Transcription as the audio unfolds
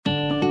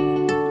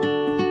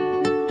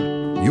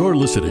You're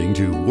listening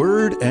to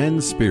Word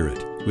and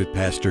Spirit with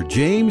Pastor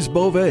James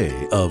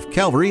Beauvais of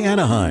Calvary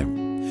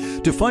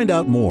Anaheim. To find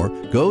out more,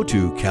 go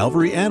to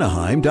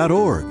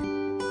calvaryanaheim.org.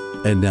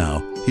 And now,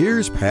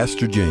 here's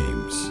Pastor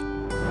James.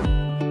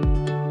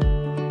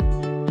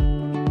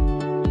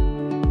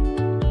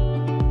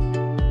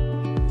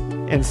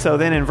 And so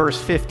then in verse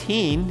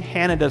 15,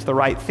 Hannah does the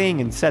right thing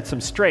and sets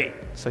him straight.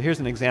 So here's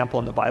an example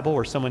in the Bible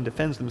where someone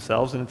defends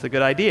themselves and it's a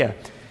good idea.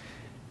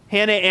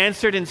 Hannah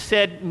answered and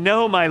said,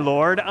 "No, my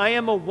Lord, I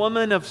am a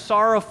woman of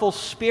sorrowful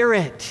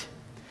spirit.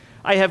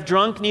 I have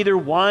drunk neither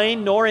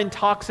wine nor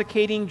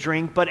intoxicating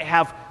drink, but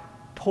have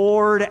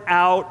poured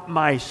out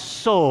my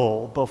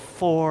soul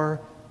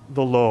before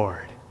the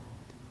Lord."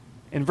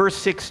 In verse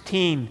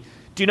 16,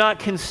 "Do not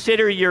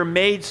consider your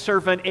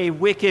maidservant a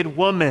wicked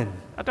woman."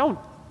 Now, don't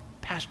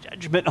pass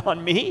judgment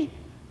on me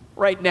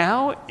right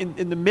now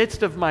in the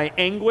midst of my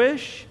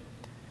anguish.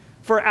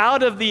 "For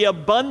out of the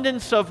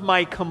abundance of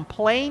my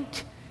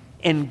complaint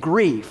and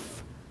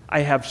grief,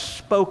 I have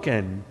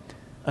spoken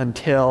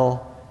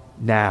until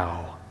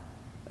now."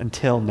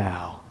 Until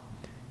now.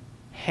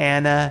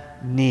 Hannah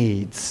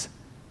needs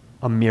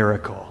a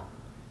miracle.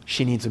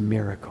 She needs a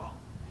miracle.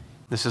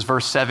 This is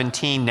verse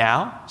 17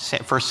 now,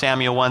 1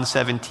 Samuel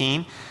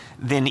 1:17.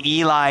 "Then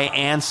Eli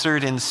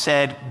answered and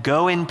said,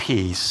 'Go in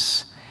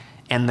peace,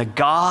 and the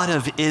God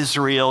of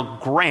Israel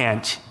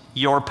grant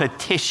your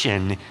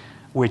petition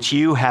which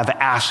you have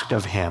asked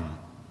of him.'"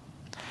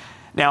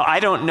 Now, I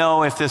don't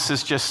know if this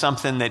is just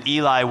something that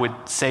Eli would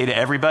say to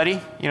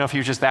everybody, if he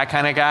was just that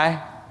kind of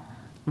guy.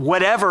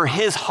 Whatever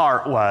his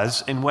heart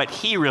was and what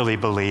he really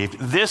believed,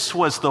 this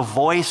was the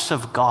voice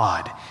of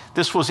God.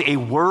 This was a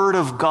word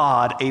of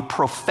God, a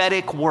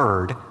prophetic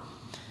word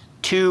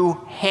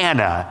to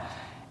Hannah,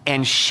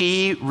 and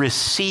she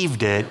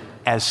received it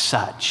as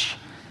such.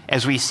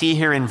 As we see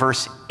here in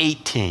verse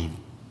 18,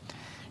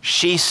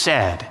 she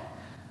said,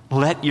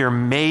 "Let your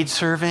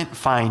maidservant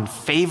find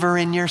favor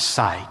in your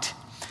sight."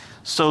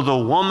 So the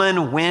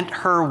woman went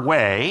her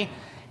way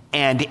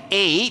and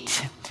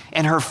ate,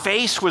 and her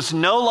face was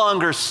no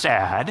longer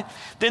sad.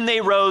 Then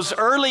they rose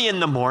early in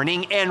the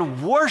morning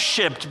and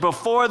worshiped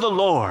before the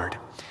Lord,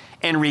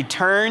 and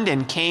returned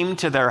and came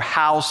to their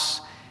house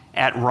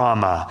at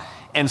Ramah.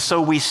 And so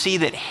we see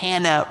that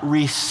Hannah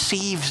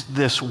receives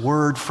this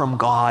word from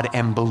God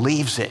and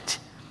believes it.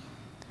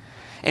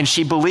 And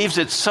she believes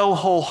it so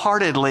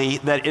wholeheartedly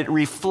that it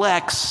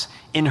reflects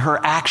in her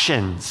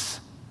actions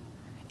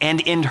and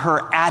in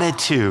her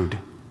attitude.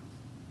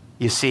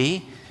 You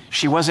see,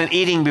 she wasn't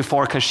eating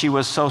before because she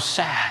was so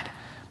sad.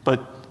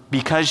 But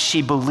because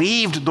she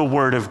believed the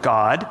word of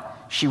God,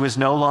 she was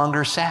no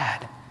longer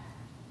sad.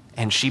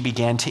 And she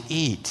began to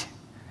eat.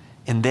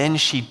 And then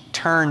she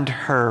turned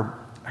her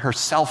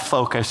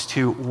self-focus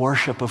to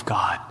worship of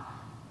God.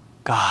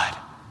 God,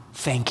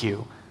 thank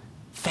you.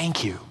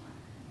 Thank you.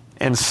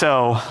 And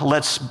so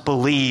let's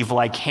believe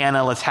like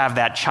Hannah. Let's have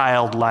that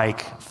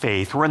childlike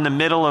faith. We're in the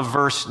middle of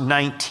verse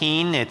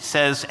 19. It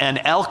says,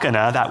 "And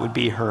Elkanah," that would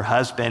be her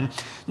husband,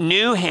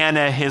 "knew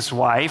Hannah his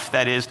wife,"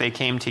 that is, they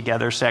came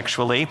together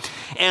sexually,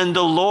 "and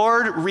the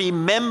Lord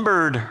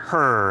remembered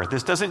her."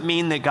 This doesn't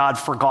mean that God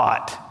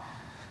forgot.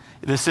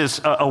 This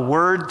is a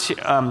word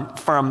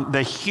from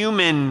the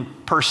human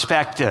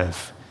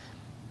perspective.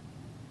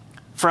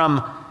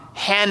 From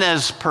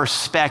Hannah's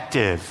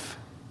perspective,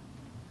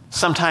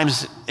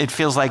 sometimes it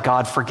feels like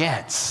God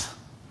forgets.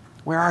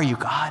 Where are you,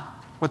 God?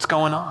 What's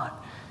going on?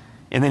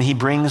 And then he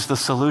brings the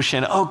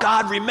solution. Oh,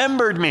 God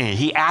remembered me.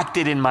 He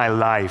acted in my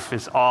life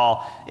is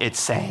all it's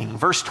saying.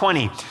 Verse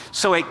 20,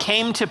 "So it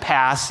came to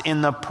pass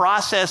in the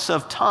process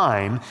of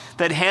time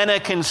that Hannah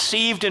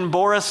conceived and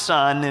bore a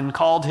son and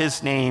called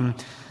his name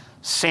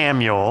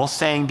Samuel,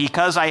 saying,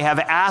 'Because I have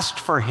asked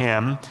for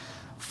him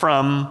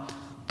from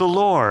the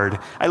Lord.'"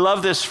 I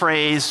love this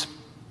phrase,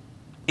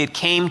 "It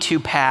came to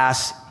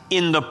pass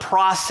in the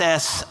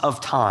process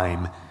of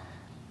time."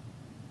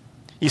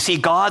 You see,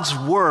 God's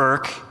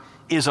work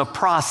is a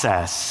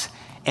process,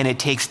 and it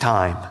takes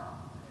time.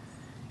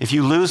 If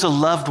you lose a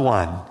loved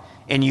one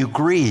and you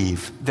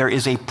grieve, there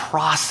is a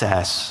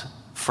process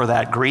for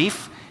that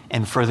grief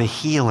and for the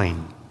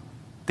healing.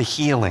 The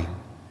healing.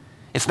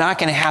 It's not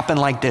going to happen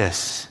like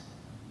this.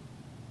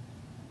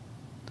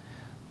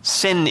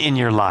 Sin in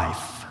your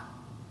life,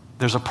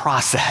 there's a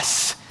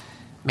process.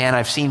 Man,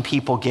 I've seen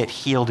people get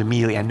healed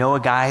immediately. I know a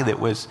guy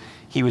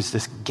he was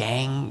this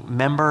gang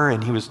member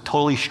and he was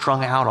totally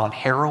strung out on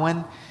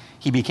heroin.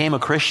 He became a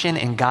Christian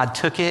and God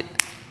took it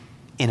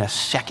in a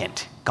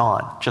second,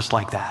 gone, just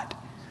like that.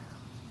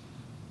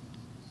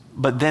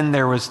 But then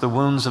there was the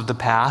wounds of the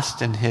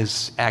past and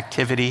his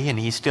activity, and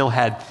he still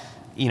had,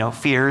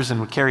 fears and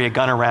would carry a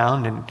gun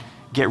around and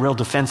get real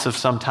defensive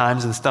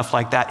sometimes and stuff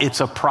like that. It's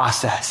a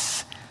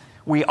process.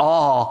 We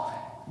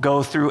all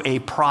go through a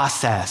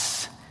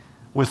process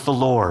with the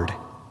Lord.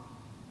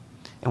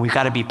 And we've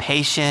got to be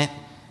patient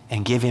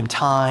and give him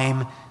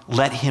time.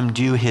 Let him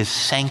do his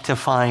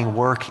sanctifying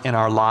work in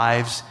our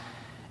lives.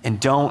 And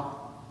don't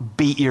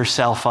beat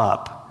yourself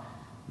up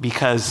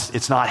because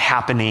it's not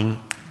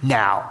happening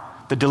now.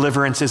 The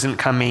deliverance isn't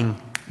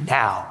coming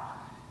now.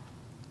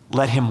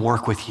 let him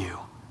work with you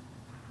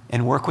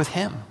and work with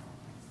him.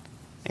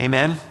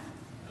 Amen?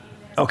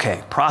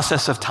 Okay,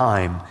 process of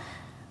time.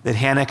 That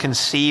Hannah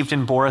conceived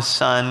and bore a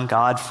son.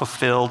 God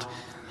fulfilled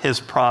his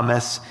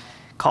promise.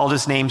 Called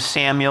his name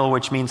Samuel,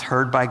 which means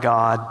heard by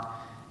God.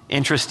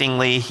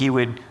 Interestingly, he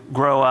would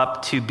grow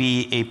up to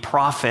be a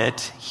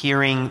prophet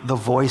hearing the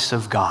voice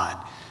of God.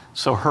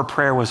 So her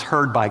prayer was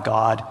heard by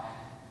God,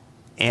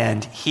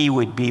 and he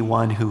would be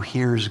one who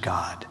hears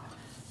God.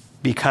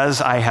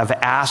 Because I have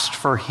asked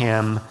for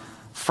him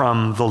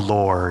from the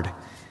Lord.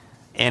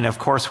 And of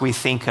course, we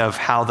think of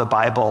how the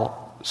Bible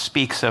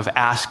speaks of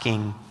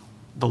asking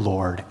the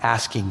Lord,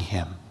 asking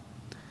him.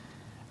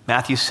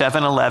 Matthew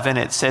 7:11,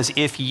 it says,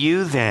 if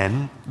you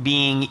then,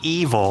 being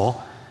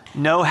evil,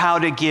 know how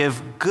to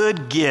give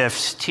good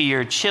gifts to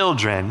your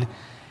children,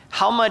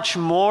 how much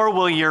more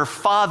will your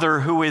Father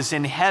who is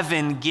in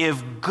heaven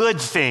give good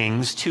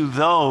things to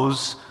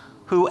those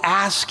who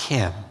ask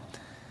him?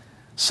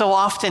 So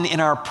often in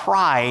our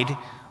pride,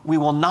 we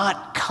will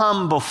not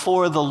come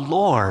before the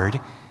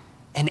Lord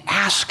and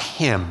ask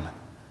him.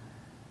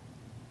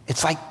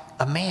 It's like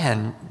a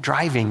man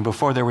driving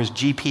before there was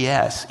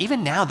GPS.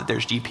 Even now that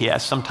there's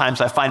GPS,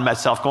 sometimes I find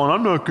myself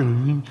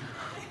going,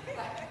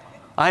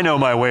 I know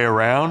my way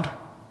around.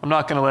 I'm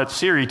not going to let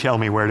Siri tell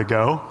me where to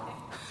go.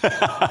 And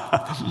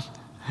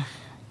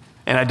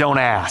I don't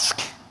ask,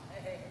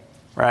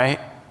 right?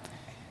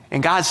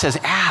 And God says,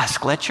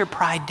 ask, let your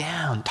pride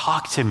down,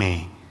 talk to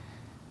me.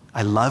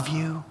 I love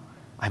you,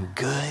 I'm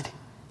good,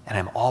 and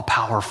I'm all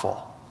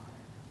powerful.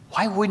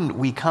 Why wouldn't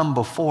we come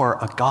before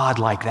a God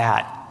like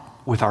that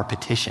with our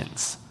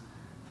petitions?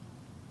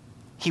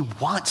 He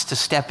wants to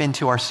step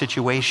into our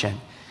situation.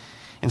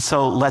 And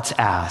so let's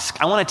ask.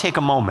 I want to take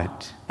a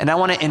moment and I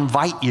want to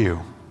invite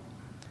you.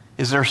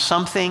 Is there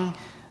something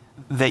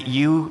that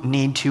you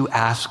need to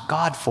ask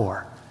God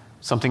for?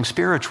 Something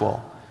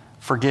spiritual,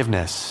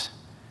 forgiveness,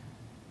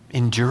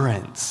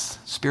 endurance,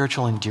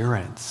 spiritual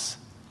endurance,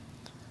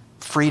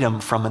 freedom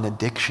from an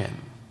addiction,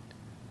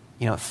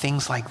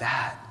 things like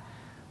that.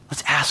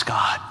 Let's ask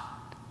God.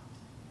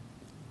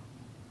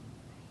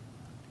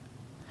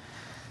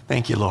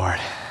 Thank you, Lord.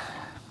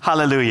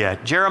 Hallelujah.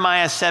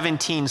 Jeremiah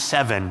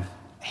 17:7.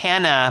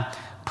 Hannah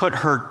put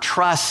her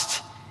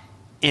trust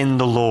in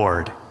the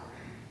Lord.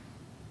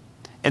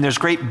 And there's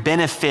great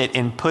benefit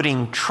in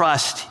putting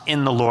trust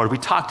in the Lord. We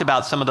talked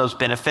about some of those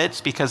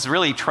benefits because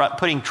really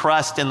putting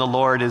trust in the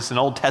Lord is an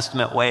Old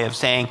Testament way of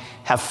saying,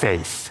 have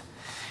faith.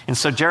 And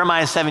so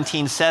Jeremiah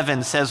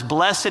 17:7 says,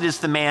 blessed is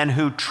the man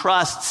who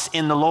trusts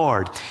in the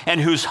Lord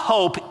and whose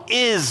hope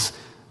is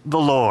the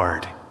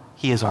Lord.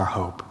 He is our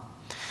hope.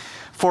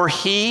 For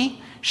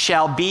he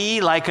shall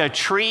be like a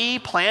tree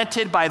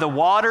planted by the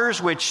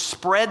waters, which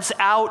spreads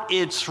out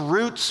its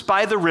roots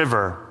by the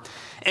river,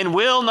 and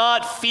will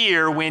not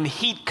fear when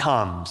heat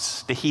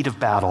comes, the heat of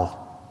battle.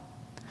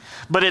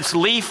 But its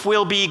leaf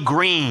will be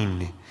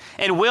green,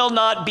 and will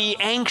not be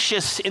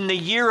anxious in the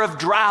year of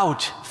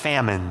drought,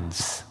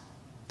 famines,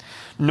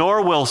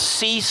 nor will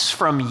cease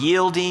from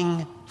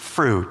yielding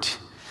fruit,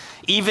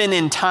 even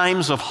in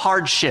times of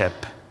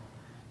hardship,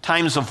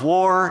 times of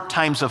war,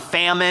 times of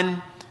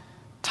famine,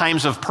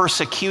 times of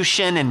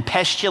persecution and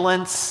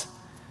pestilence.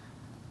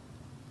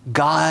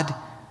 God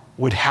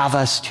would have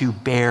us to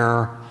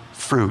bear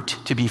fruit,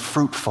 to be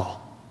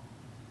fruitful.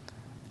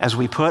 As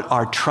we put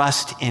our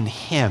trust in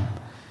him,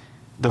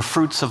 the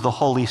fruits of the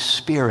Holy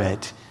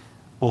Spirit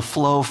will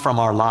flow from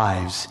our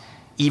lives,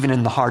 even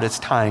in the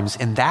hardest times.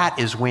 And that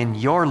is when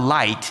your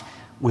light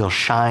will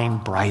shine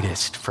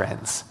brightest,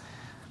 friends.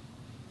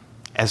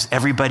 As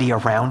everybody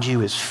around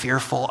you is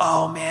fearful,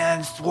 oh man,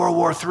 it's World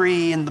War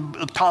III and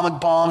the atomic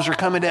bombs are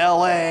coming to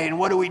LA, and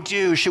what do we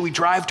do? Should we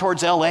drive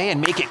towards LA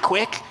and make it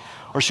quick?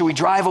 Or should we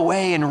drive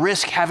away and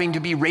risk having to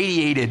be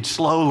radiated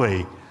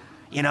slowly?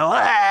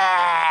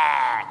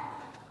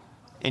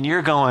 And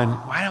you're going,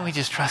 why don't we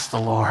just trust the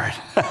Lord?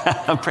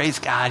 Praise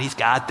God, he's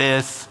got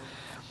this.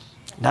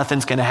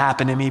 Nothing's going to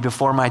happen to me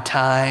before my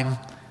time.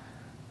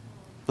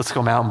 Let's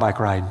go mountain bike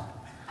riding.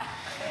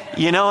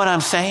 You know what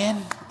I'm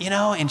saying?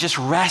 And just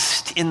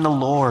rest in the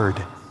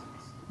Lord.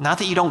 Not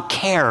that you don't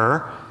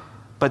care,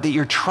 but that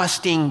you're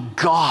trusting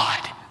God,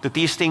 that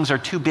these things are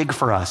too big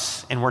for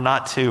us and we're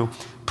not to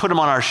put them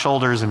on our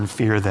shoulders and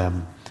fear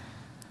them.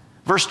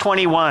 Verse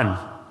 21,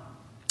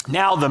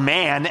 now the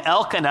man,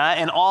 Elkanah,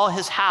 and all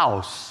his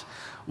house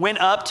went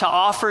up to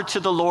offer to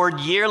the Lord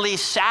yearly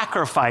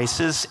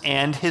sacrifices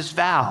and his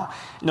vow.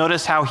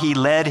 Notice how he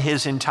led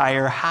his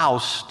entire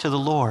house to the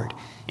Lord,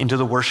 into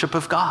the worship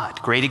of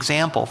God. Great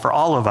example for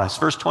all of us.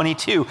 Verse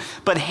 22,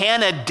 but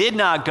Hannah did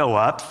not go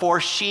up, for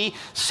she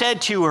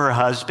said to her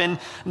husband,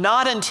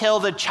 not until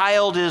the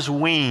child is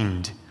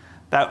weaned.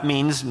 That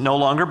means no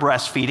longer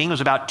breastfeeding. It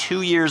was about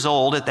 2 years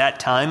old at that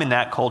time in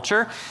that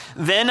culture.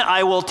 Then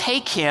I will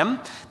take him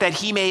that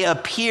he may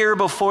appear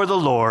before the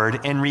Lord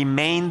and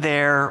remain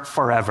there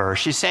forever.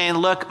 She's saying,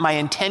 look, my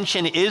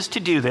intention is to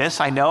do this.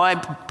 I know I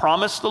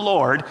promised the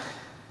Lord,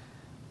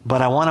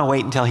 but I want to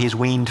wait until he's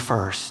weaned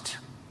first.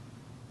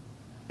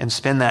 and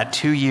spend that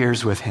 2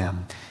 years with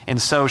him. And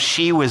so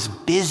she was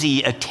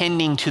busy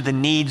attending to the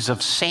needs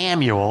of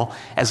Samuel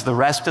as the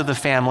rest of the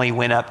family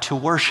went up to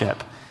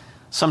worship.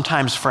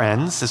 Sometimes,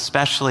 friends,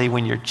 especially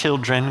when your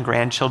children,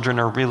 grandchildren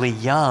are really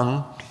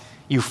young,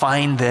 you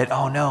find that,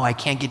 oh no, I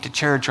can't get to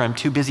church, or I'm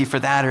too busy for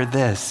that or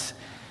this.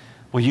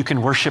 Well, you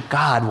can worship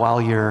God while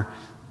you're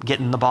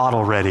getting the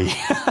bottle ready.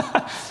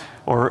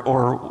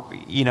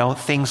 or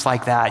things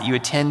like that. You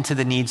attend to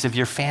the needs of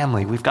your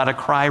family. We've got a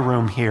cry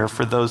room here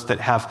for those that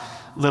have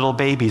little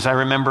babies. I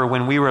remember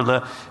when we were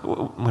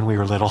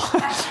little,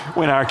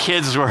 when our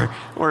kids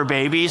were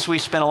babies, we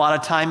spent a lot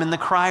of time in the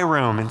cry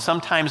room, and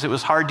sometimes it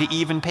was hard to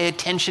even pay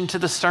attention to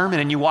the sermon,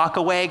 and you walk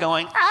away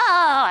going,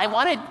 I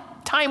wanted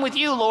time with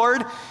you,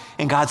 Lord.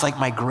 And God's like,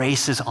 my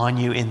grace is on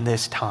you in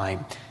this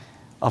time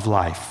of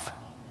life.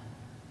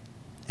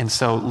 And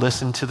so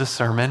listen to the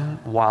sermon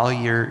while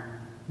you're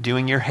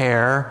doing your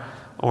hair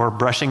or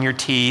brushing your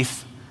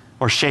teeth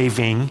or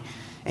shaving,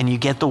 and you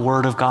get the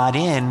word of God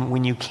in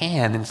when you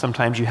can. And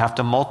sometimes you have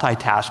to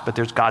multitask, but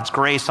there's God's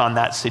grace on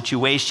that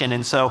situation.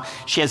 And so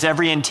she has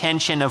every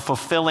intention of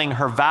fulfilling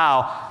her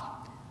vow,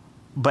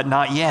 but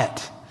not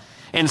yet.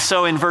 And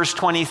so in verse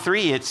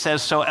 23, it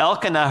says, so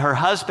Elkanah, her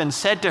husband,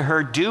 said to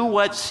her, do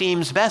what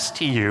seems best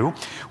to you.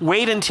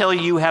 Wait until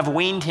you have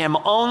weaned him.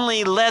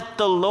 Only let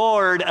the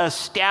Lord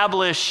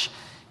establish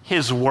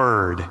his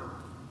word.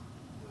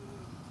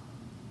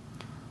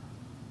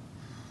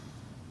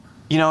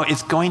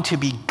 It's going to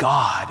be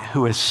God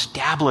who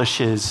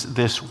establishes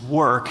this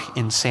work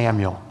in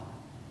Samuel.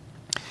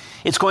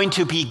 It's going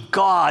to be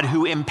God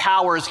who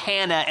empowers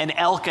Hannah and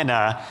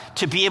Elkanah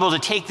to be able to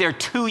take their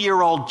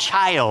 2-year-old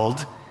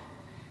child,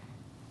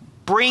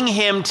 bring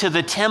him to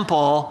the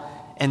temple,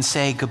 and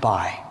say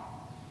goodbye.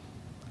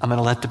 I'm going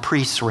to let the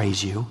priests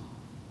raise you,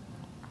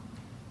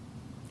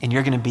 and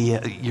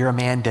you're a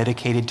man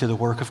dedicated to the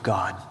work of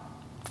God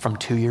from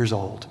 2 years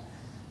old.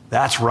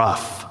 That's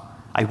rough.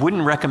 I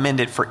wouldn't recommend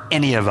it for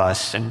any of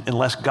us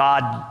unless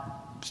God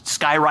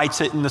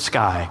skywrites it in the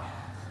sky.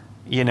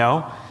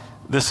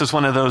 This is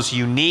one of those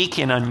unique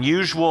and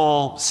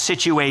unusual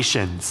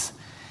situations.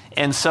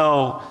 And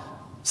so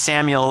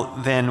Samuel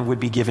then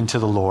would be given to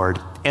the Lord.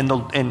 And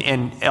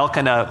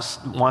Elkanah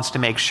wants to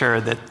make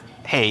sure that,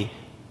 hey,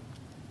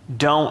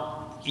 don't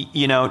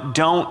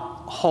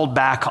hold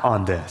back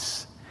on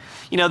this.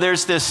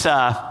 There's this...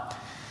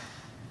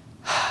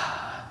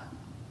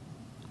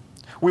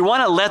 We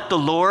want to let the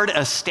Lord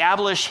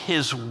establish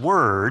his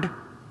word.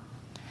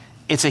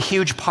 It's a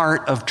huge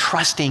part of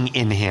trusting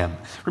in him.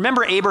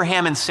 Remember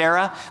Abraham and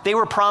Sarah? They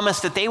were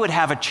promised that they would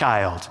have a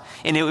child,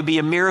 and it would be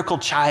a miracle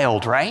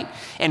child, right?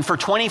 And for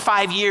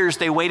 25 years,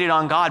 they waited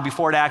on God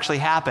before it actually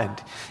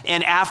happened.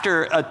 And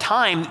after a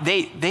time,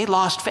 they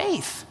lost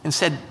faith and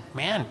said,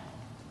 man,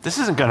 this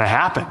isn't going to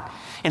happen.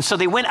 And so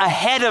they went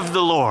ahead of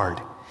the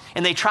Lord,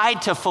 and they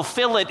tried to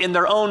fulfill it in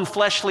their own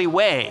fleshly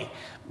way,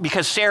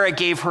 because Sarah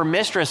gave her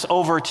mistress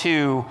over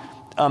to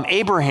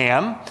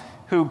Abraham,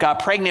 who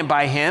got pregnant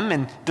by him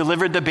and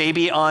delivered the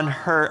baby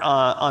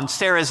on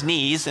Sarah's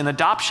knees, an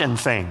adoption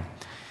thing.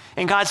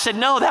 And God said,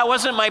 no, that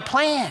wasn't my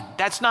plan.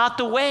 That's not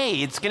the way.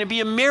 It's going to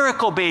be a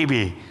miracle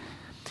baby.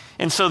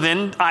 And so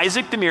then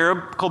Isaac, the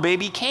miracle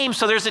baby, came.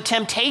 So there's a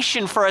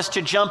temptation for us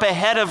to jump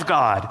ahead of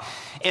God.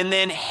 And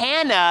then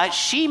Hannah,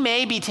 she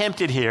may be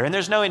tempted here, and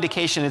there's no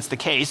indication it's the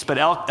case, but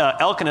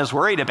Elkanah's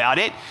worried about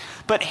it.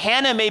 But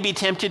Hannah may be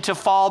tempted to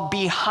fall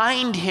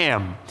behind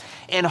him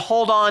and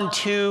hold on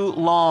too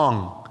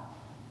long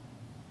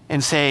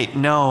and say,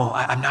 no,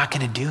 I'm not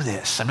going to do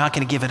this. I'm not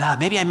going to give it up.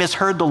 Maybe I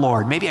misheard the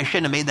Lord. Maybe I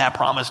shouldn't have made that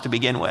promise to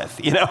begin with,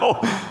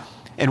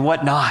 and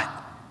whatnot.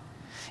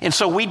 And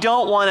so we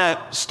don't want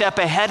to step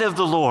ahead of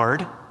the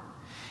Lord,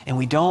 and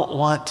we don't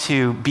want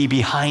to be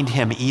behind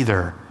him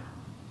either.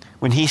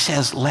 When he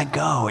says, let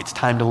go, it's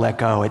time to let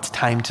go. It's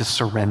time to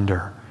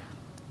surrender,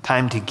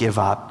 time to give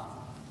up.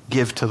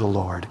 Give to the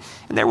Lord.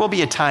 And there will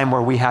be a time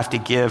where we have to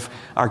give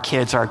our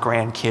kids, our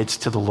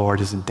grandkids to the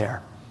Lord, isn't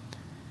there?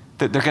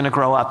 That they're going to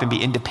grow up and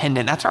be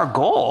independent. That's our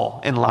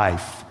goal in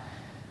life.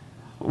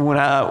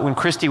 When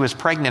Christy was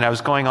pregnant, I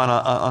was going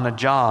on a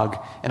jog,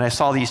 and I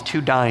saw these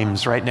 2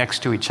 dimes right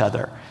next to each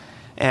other.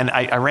 And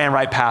I ran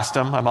right past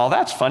them. I'm all,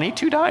 that's funny,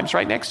 2 dimes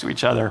right next to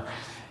each other.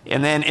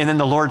 And then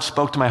the Lord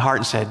spoke to my heart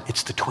and said,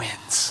 it's the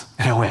twins.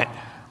 And I went,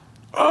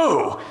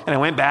 oh. And I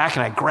went back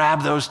and I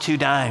grabbed those 2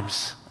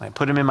 dimes. I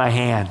put them in my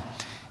hand,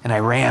 and I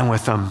ran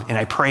with them, and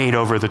I prayed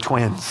over the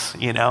twins,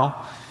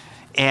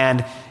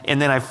 And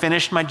then I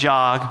finished my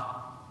jog,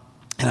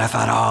 and I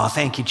thought, oh,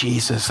 thank you,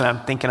 Jesus. And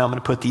I'm thinking I'm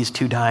going to put these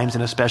 2 dimes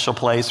in a special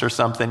place or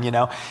something,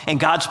 And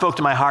God spoke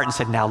to my heart and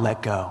said, now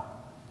let go.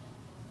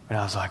 And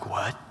I was like,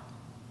 what?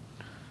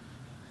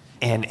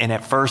 And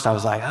at first I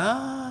was like,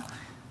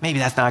 maybe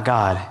that's not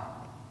God.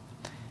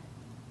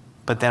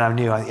 But then I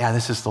knew,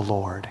 this is the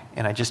Lord.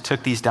 And I just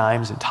took these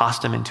dimes and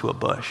tossed them into a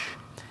bush.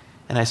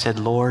 And I said,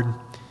 Lord,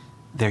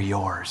 they're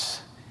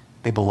yours.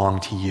 They belong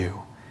to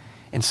you.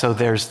 And so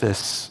there's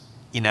this,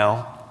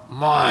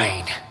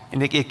 mine.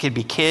 And it could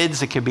be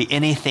kids. It could be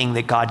anything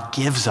that God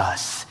gives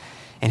us.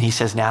 And he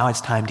says, now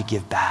it's time to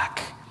give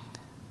back.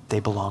 They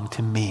belong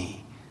to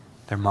me.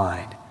 They're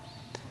mine.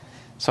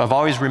 So I've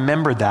always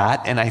remembered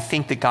that, and I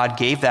think that God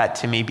gave that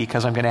to me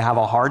because I'm going to have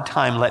a hard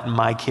time letting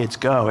my kids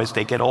go as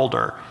they get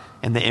older,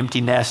 and the empty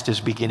nest is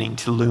beginning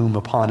to loom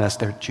upon us.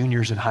 They're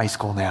juniors in high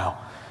school now.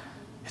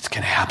 It's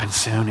going to happen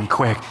soon and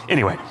quick.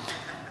 Anyway,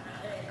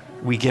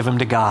 we give them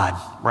to God,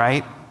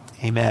 right?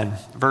 Amen.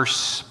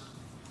 Verse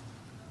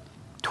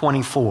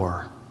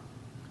 24.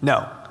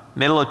 No,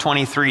 middle of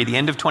 23, the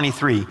end of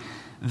 23.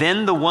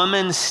 Then the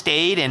woman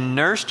stayed and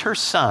nursed her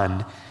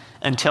son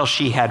until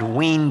she had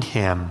weaned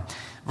him.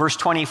 Verse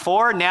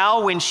 24,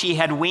 now when she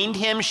had weaned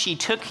him, she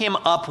took him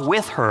up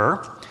with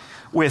her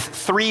with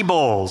 3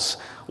 bowls,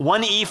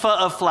 1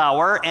 ephah of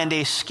flour and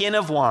a skin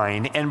of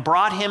wine, and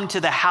brought him to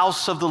the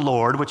house of the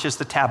Lord, which is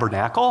the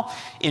tabernacle,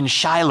 in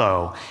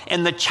Shiloh.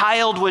 And the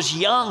child was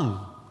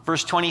young.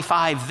 Verse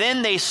 25,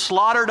 then they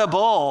slaughtered a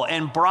bull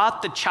and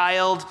brought the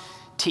child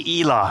to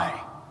Eli.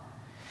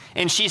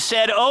 And she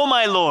said, "Oh,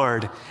 my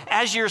Lord,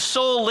 as your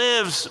soul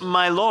lives,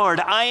 my Lord,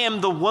 I am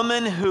the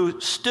woman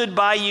who stood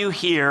by you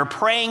here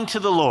praying to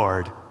the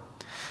Lord.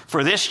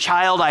 For this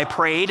child I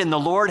prayed, and the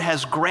Lord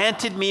has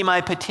granted me my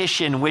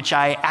petition, which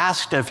I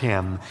asked of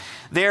him.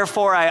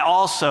 Therefore I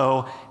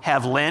also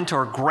have lent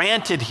or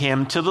granted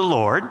him to the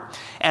Lord.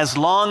 As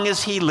long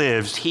as he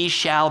lives, he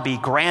shall be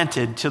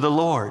granted to the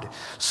Lord."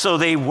 So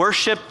they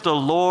worshiped the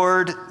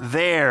Lord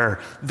there.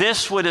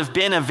 This would have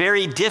been a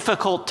very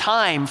difficult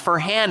time for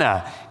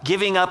Hannah,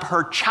 giving up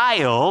her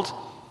child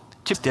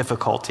to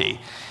difficulty.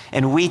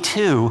 And we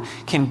too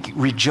can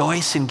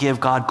rejoice and give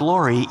God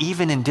glory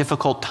even in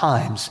difficult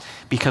times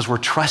because we're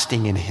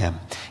trusting in him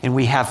and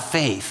we have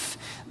faith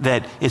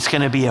that it's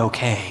going to be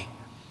okay.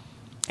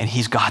 And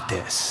he's got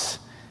this.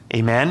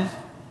 Amen?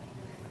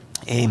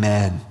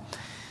 Amen.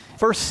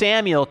 1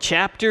 Samuel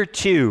chapter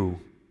 2,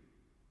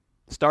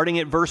 starting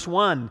at verse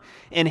 1.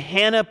 And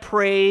Hannah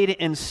prayed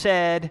and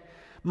said,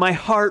 "My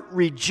heart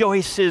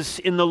rejoices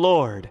in the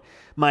Lord.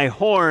 My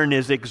horn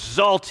is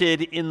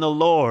exalted in the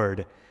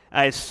Lord.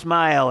 I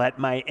smile at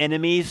my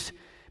enemies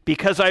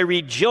because I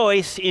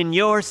rejoice in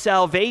your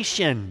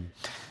salvation."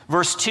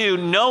 Verse 2,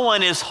 "No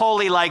one is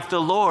holy like the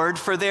Lord,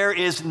 for there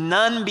is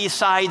none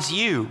besides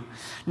you,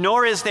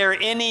 nor is there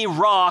any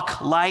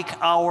rock like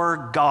our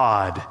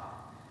God.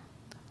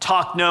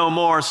 Talk no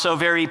more so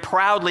very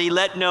proudly.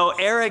 Let no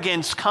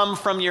arrogance come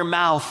from your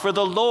mouth, for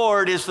the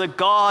Lord is the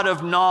God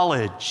of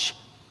knowledge,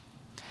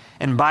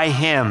 and by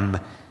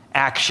him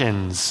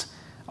actions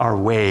are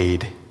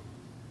weighed."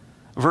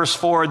 Verse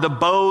 4, "The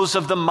bows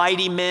of the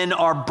mighty men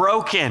are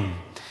broken,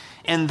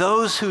 and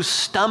those who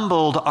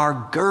stumbled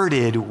are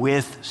girded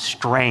with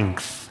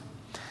strength.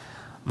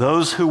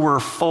 Those who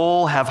were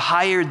full have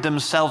hired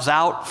themselves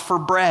out for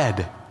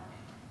bread,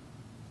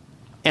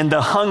 and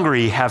the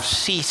hungry have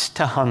ceased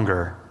to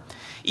hunger.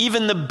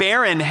 Even the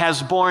barren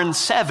has borne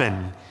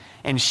 7,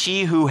 and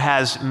she who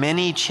has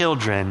many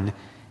children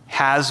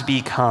has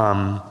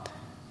become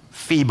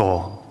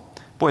feeble."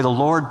 Boy, the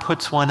Lord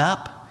puts one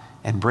up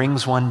and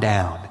brings one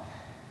down.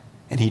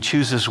 And he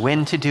chooses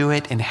when to do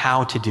it and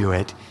how to do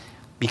it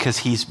because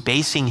he's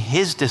basing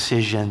his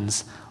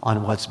decisions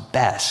on what's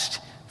best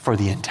for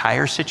the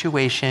entire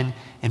situation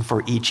and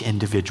for each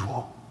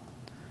individual.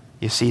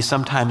 You see,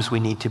 sometimes we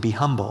need to be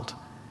humbled,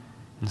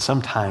 and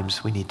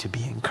sometimes we need to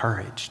be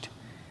encouraged.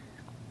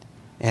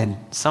 And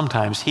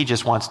sometimes he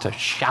just wants to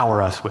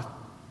shower us with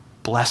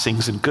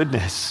blessings and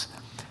goodness.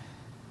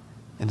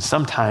 And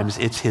sometimes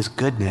it's his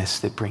goodness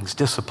that brings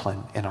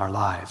discipline in our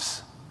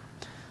lives.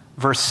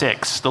 Verse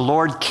 6, "The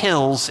Lord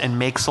kills and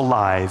makes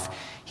alive.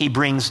 He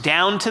brings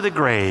down to the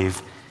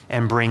grave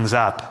and brings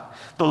up.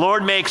 The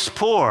Lord makes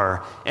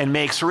poor and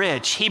makes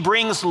rich. He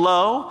brings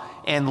low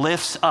and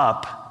lifts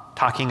up,"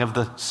 talking of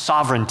the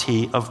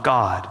sovereignty of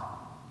God.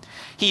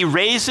 "He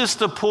raises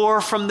the poor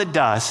from the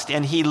dust,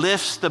 and he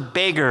lifts the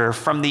beggar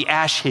from the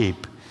ash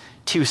heap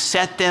to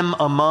set them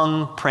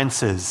among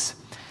princes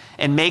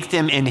and make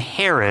them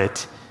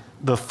inherit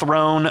the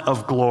throne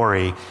of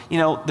glory." You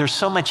know, there's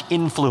so much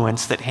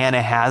influence that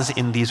Hannah has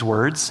in these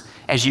words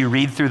as you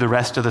read through the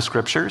rest of the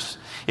scriptures.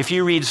 If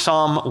you read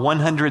Psalm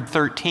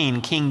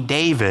 113, King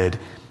David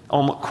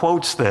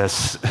quotes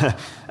this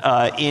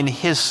in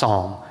his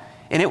psalm.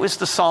 And it was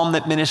the psalm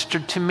that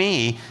ministered to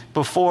me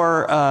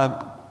before,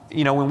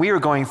 when we were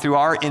going through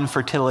our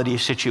infertility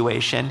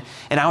situation,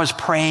 and I was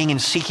praying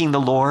and seeking the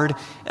Lord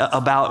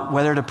about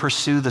whether to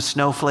pursue the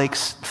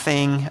snowflakes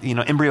thing,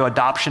 embryo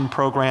adoption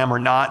program or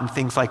not, and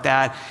things like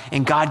that.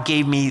 And God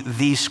gave me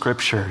these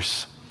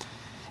scriptures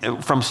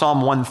from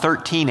Psalm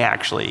 113,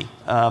 actually,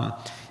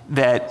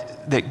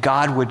 that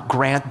God would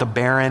grant the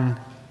barren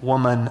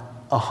woman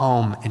a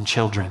home and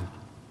children.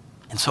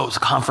 And so it was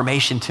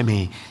confirmation to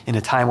me in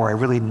a time where I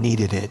really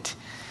needed it.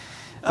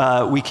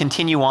 We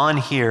continue on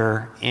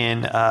here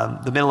in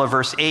the middle of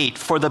verse 8.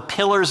 "For the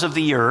pillars of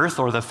the earth,"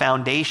 or the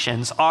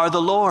foundations, "are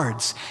the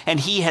Lord's, and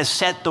he has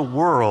set the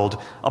world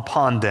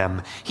upon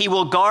them. He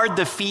will guard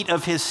the feet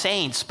of his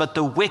saints, but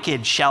the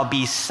wicked shall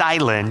be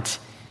silent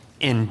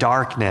in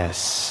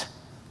darkness."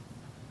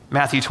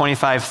 Matthew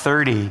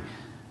 25:30,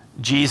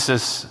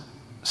 Jesus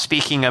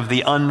speaking of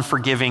the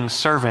unforgiving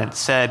servant,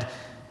 said,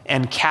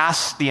 "And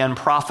cast the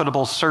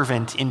unprofitable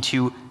servant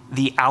into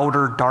the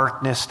outer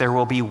darkness. There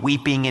will be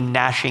weeping and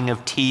gnashing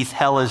of teeth."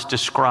 Hell is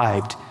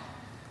described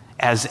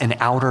as an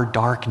outer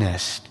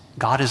darkness.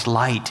 God is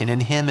light, and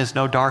in him is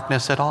no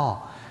darkness at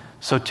all.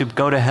 So to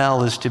go to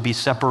hell is to be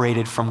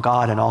separated from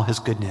God and all his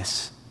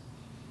goodness.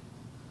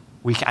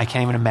 I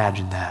can't even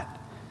imagine that.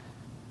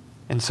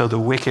 And so the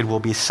wicked will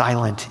be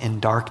silent in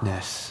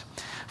darkness.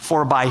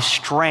 "For by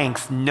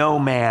strength no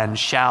man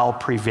shall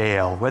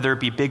prevail," whether it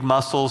be big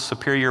muscles,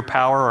 superior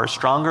power, or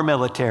stronger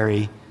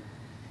military,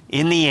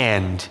 in the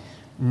end,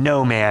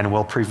 no man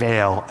will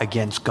prevail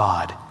against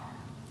God.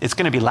 It's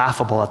going to be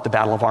laughable at the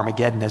Battle of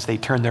Armageddon as they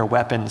turn their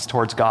weapons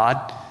towards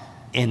God,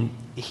 and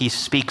he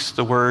speaks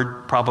the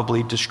word,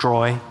 probably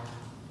destroy,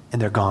 and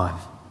they're gone.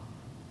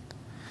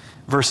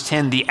 Verse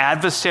 10, "The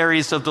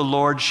adversaries of the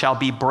Lord shall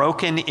be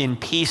broken in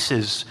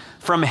pieces.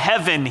 From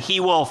heaven he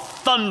will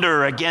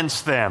thunder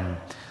against them.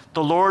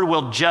 The Lord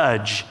will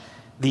judge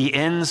the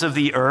ends of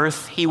the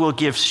earth. He will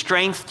give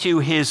strength to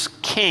his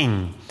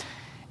king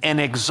and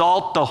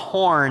exalt the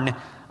horn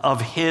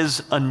of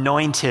his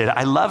anointed."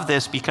 I love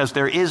this because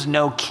there is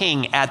no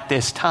king at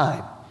this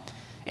time.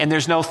 And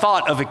there's no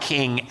thought of a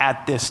king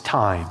at this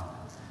time.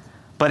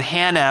 But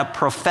Hannah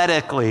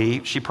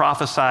prophetically, she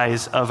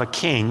prophesies of a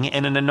king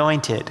and an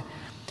anointed.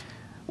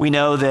 We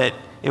know that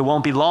it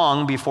won't be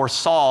long before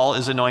Saul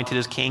is anointed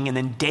as king, and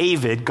then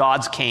David,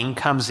 God's king,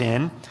 comes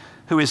in,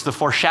 who is the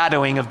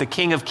foreshadowing of the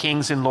King of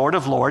Kings and Lord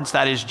of Lords,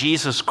 that is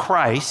Jesus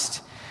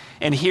Christ.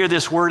 And here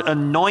this word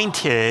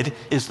anointed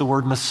is the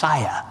word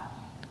Messiah,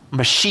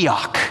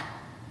 Mashiach.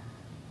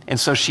 And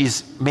so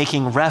she's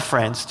making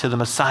reference to the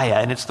Messiah,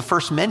 and it's the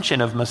first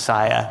mention of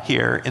Messiah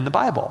here in the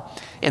Bible.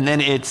 And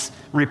then it's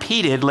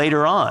repeated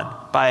later on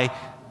by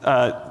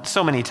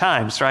so many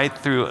times, right,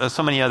 through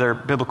so many other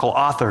biblical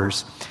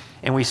authors.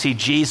 And we see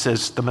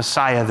Jesus, the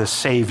Messiah, the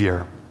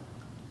Savior.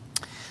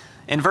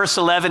 In verse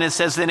 11, it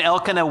says, "Then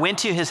Elkanah went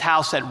to his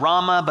house at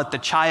Ramah, but the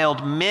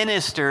child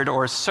ministered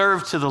or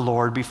served to the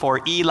Lord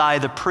before Eli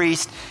the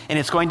priest." And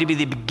it's going to be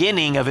the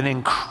beginning of an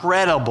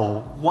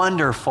incredible,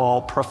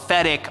 wonderful,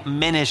 prophetic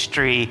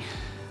ministry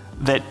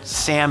that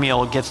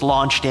Samuel gets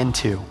launched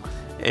into.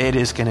 It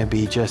is going to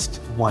be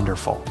just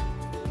wonderful.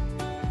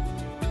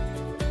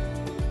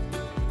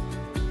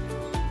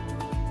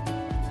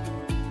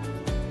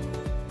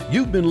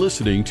 You've been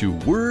listening to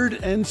Word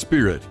and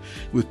Spirit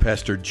with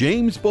Pastor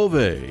James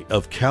Beauvais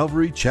of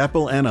Calvary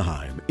Chapel,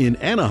 Anaheim, in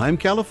Anaheim,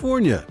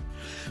 California.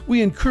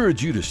 We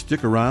encourage you to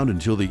stick around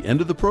until the end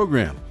of the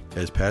program,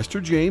 as Pastor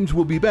James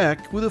will be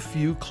back with a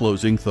few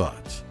closing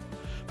thoughts.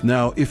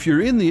 Now, if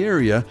you're in the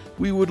area,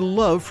 we would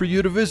love for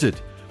you to visit.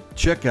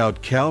 Check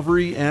out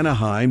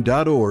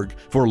calvaryanaheim.org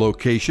for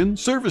location,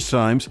 service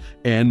times,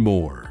 and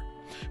more.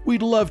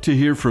 We'd love to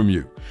hear from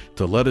you.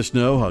 To let us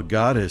know how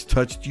God has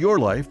touched your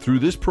life through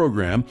this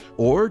program,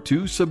 or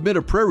to submit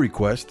a prayer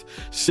request,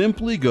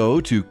 simply go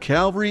to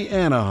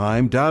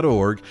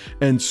calvaryanaheim.org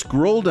and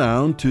scroll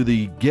down to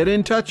the Get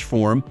in Touch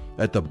form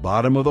at the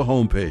bottom of the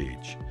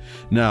homepage.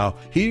 Now,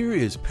 here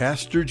is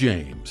Pastor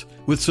James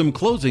with some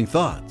closing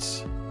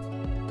thoughts.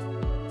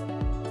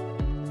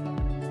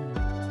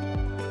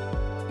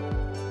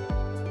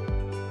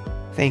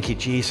 Thank you,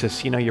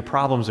 Jesus. You know, your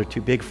problems are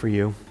too big for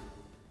you.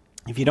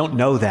 If you don't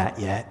know that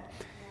yet,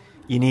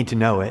 you need to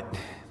know it.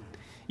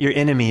 Your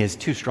enemy is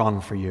too strong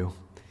for you.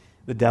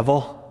 The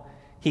devil,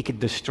 he could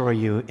destroy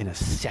you in a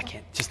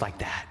second, just like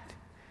that,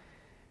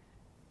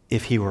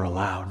 if he were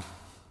allowed.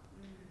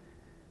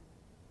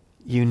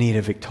 You need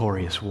a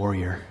victorious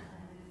warrior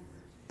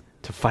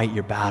to fight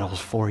your battles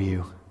for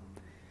you.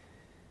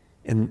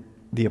 And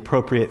the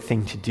appropriate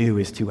thing to do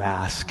is to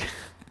ask,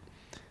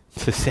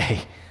 to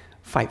say,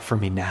 "Fight for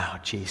me now,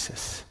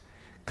 Jesus.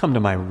 Come to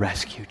my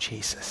rescue,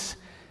 Jesus.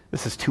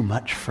 This is too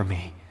much for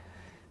me.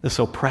 This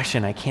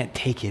oppression, I can't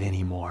take it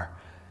anymore.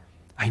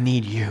 I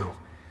need you.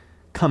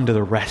 Come to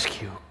the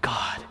rescue,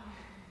 God."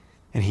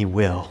 And he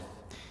will.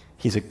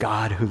 He's a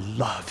God who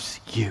loves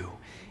you,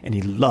 and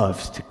he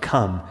loves to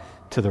come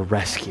to the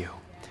rescue.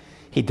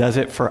 He does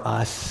it for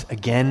us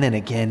again and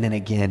again and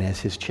again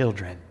as his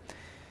children.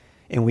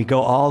 And we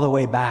go all the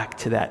way back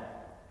to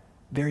that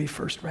very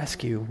first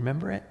rescue.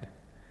 Remember it?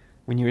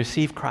 When you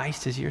receive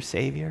Christ as your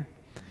Savior,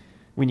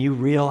 when you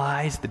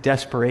realize the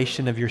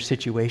desperation of your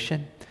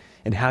situation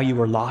and how you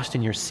were lost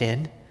in your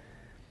sin,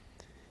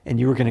 and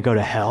you were going to go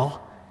to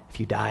hell if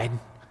you died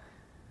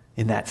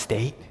in that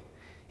state,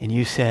 and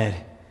you said,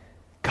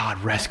 "God,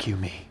 rescue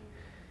me."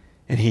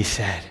 And he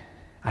said,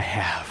 "I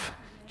have.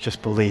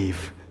 Just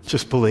believe.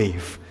 Just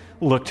believe.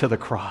 Look to the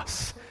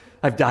cross.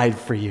 I've died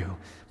for you.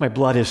 My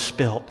blood is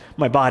spilt.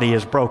 My body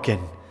is broken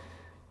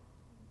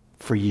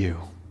for you.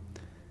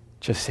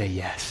 Just say,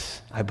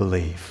 'Yes, I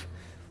believe.'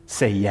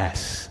 Say,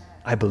 'Yes,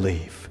 I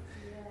believe.'"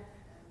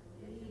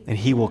 And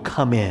he will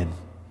come in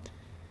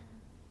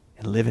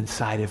and live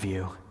inside of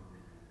you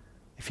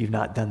if you've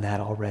not done that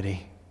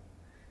already.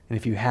 And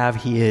if you have,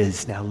 he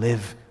is. Now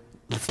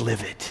let's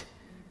live it.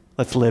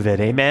 Let's live it.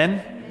 Amen?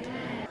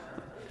 Amen.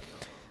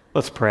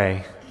 Let's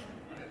pray.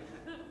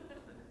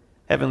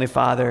 Heavenly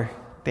Father,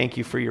 thank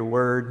you for your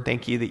word.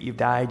 Thank you that you've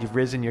died, you've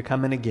risen, you're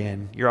coming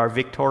again. You're our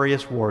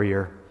victorious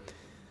warrior.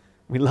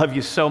 We love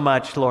you so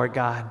much, Lord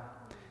God.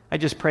 I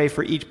just pray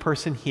for each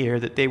person here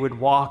that they would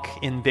walk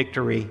in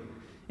victory,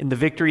 in the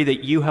victory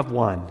that you have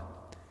won,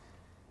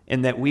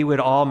 and that we would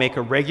all make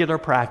a regular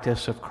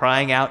practice of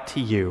crying out to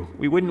you.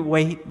 We wouldn't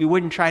wait. We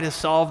wouldn't try to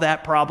solve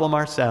that problem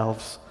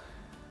ourselves,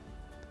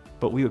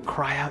 but we would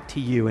cry out to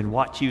you and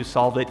watch you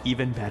solve it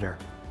even better.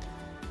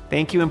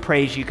 Thank you and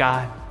praise you,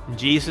 God. In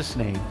Jesus'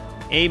 name,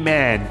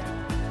 amen.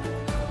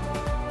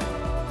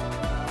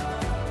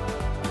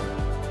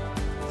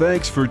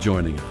 Thanks for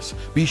joining us.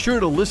 Be sure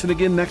to listen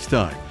again next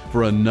time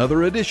for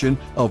another edition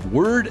of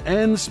Word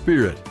and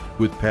Spirit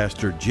with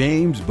Pastor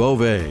James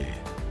Beauvais.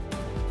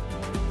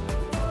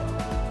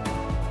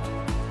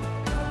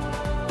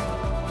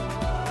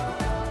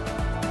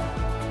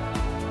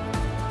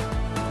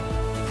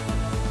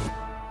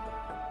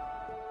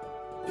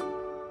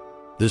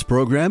 This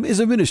program is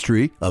a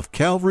ministry of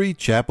Calvary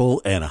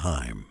Chapel,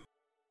 Anaheim.